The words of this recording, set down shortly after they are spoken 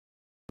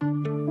I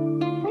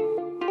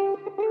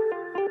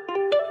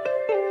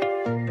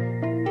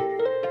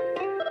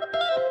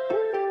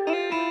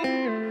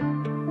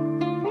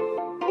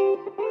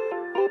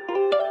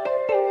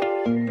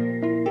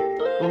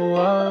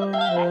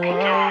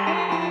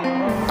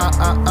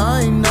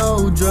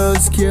know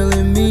drugs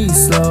killing me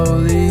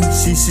slowly.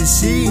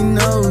 She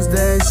knows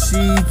that she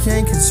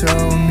can't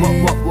control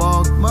me.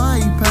 Walk my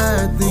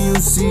path and you'll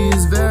see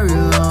it's very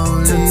lonely.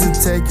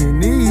 Taking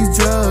these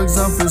drugs,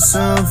 I'm for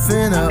sure I'm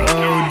finna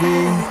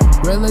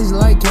OD. Red laser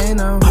like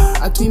Kano,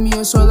 I keep me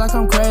a sword like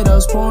I'm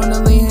Kratos. Pouring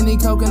the lean, Henny,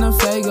 Coke, and a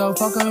Fago.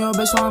 Fuck on your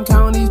bitch while I'm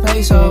counting these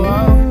pesos.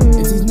 Oh.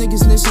 If these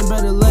niggas listen,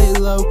 better lay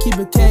low. Keep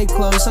a K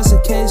close, that's a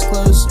case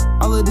close.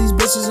 All of these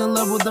bitches in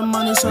love with the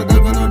money, so they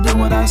gonna do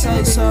what I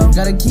say so.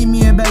 Gotta keep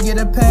me a bag of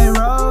the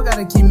payroll,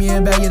 gotta keep me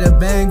a bag of the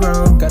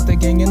bankroll. Got the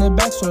gang in the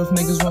back, so if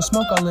niggas want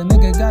smoke, all a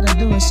nigga gotta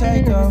do is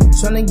say go.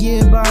 Tryna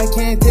get by,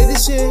 can't take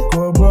this shit.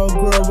 Girl,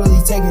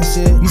 really taking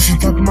shit. You should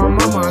talk to my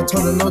mama, I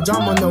told her no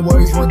drama, no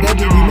worries, one day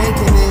we be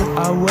making it.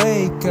 I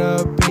wake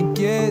up and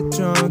get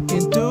drunk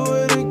and do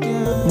it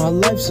again. My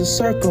life's a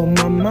circle,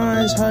 my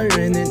mind's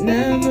hurting, it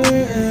never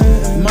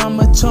ends.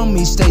 Mama told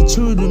me stay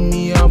true to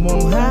me, I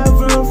won't have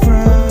real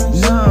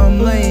friends. Now I'm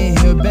laying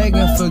here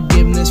begging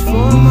forgiveness for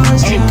my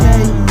sins.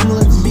 I'ma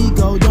let the beat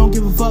go, don't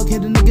give a fuck,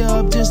 hit a nigga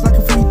up just like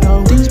a free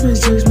throw. These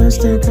bitches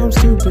must think I'm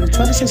stupid,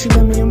 try to say she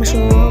love me, I'ma show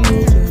her I'm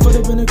moving. Put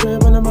up in the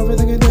crib and I'm up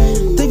like a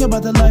day. Think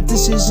about the life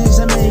decisions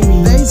that made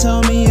me. They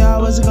told me I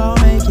wasn't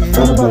gonna make it.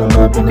 From the bottom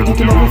up and they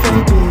can never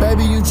fake it.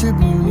 Baby, you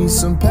trippin', you need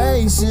some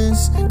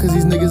patience. Cause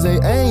these niggas, they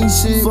ain't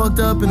shit. Fucked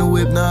up in the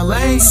whip, now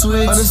lane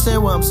switch.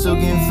 Understand why I'm still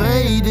getting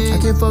faded. I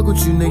can't fuck with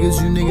you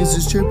niggas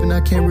is trippin',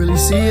 I can't really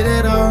see it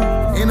at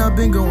all. And I've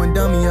been going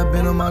dummy, I've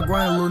been on my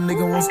grind, little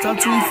nigga won't stop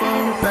till we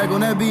fall. Back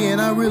on that beat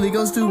and I really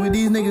go stupid,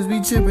 these niggas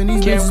be trippin',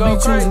 these bitches be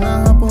choosing.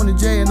 I hop on the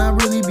J and I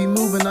really be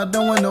moving, I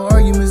don't want no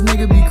arguments,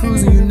 nigga be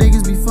cruising. You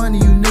niggas be funny,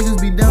 you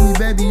niggas be dummy,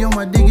 baby on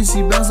my dick and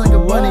she bounce like a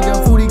bunny.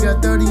 Got 40,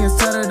 got 30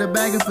 inside of the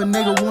bag, if a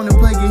nigga wanna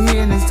play, get hit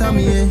in his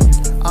tummy, yeah.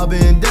 I've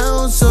been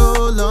down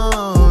so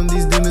long,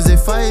 these demons they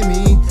fight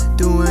me,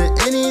 doing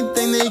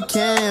anything they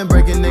can,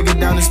 break a nigga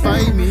down to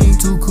spite me.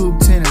 Two coupe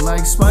tinted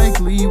like Spike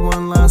Lee,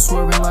 one line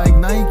swerving like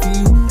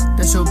Nike.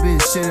 That's your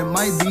bitch, shit it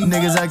might be.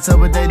 Niggas act up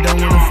but they don't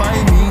wanna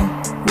fight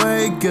me.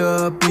 Wake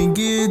up and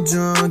get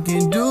drunk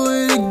and do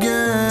it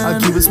again. I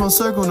keep a small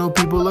circle, no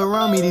people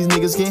around me, these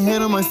niggas can't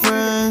hate on my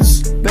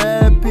friends.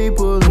 Bad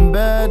people and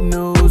bad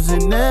news,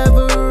 it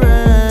never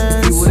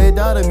ends. People they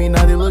doubted me,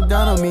 now they look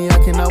down on me, I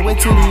cannot wait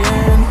till the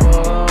end.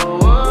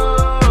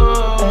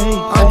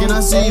 How can I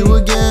see you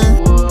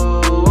again?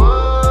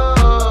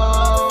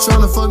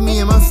 Tryna fuck me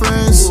and my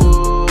friends.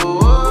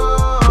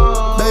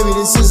 Baby,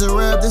 this is a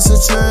rap, this a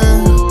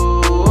trend.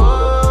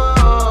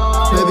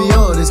 Baby,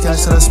 all this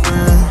cash that I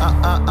spend.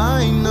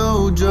 I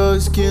know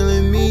drugs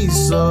killing me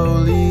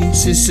slowly.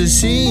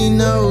 She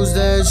knows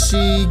that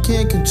she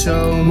can't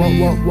control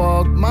me.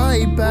 Walk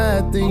my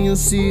path and you'll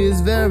see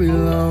it's very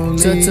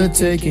lonely.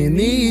 Taking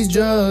these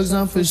drugs,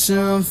 I'm for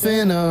sure I'm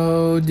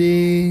finna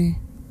OD.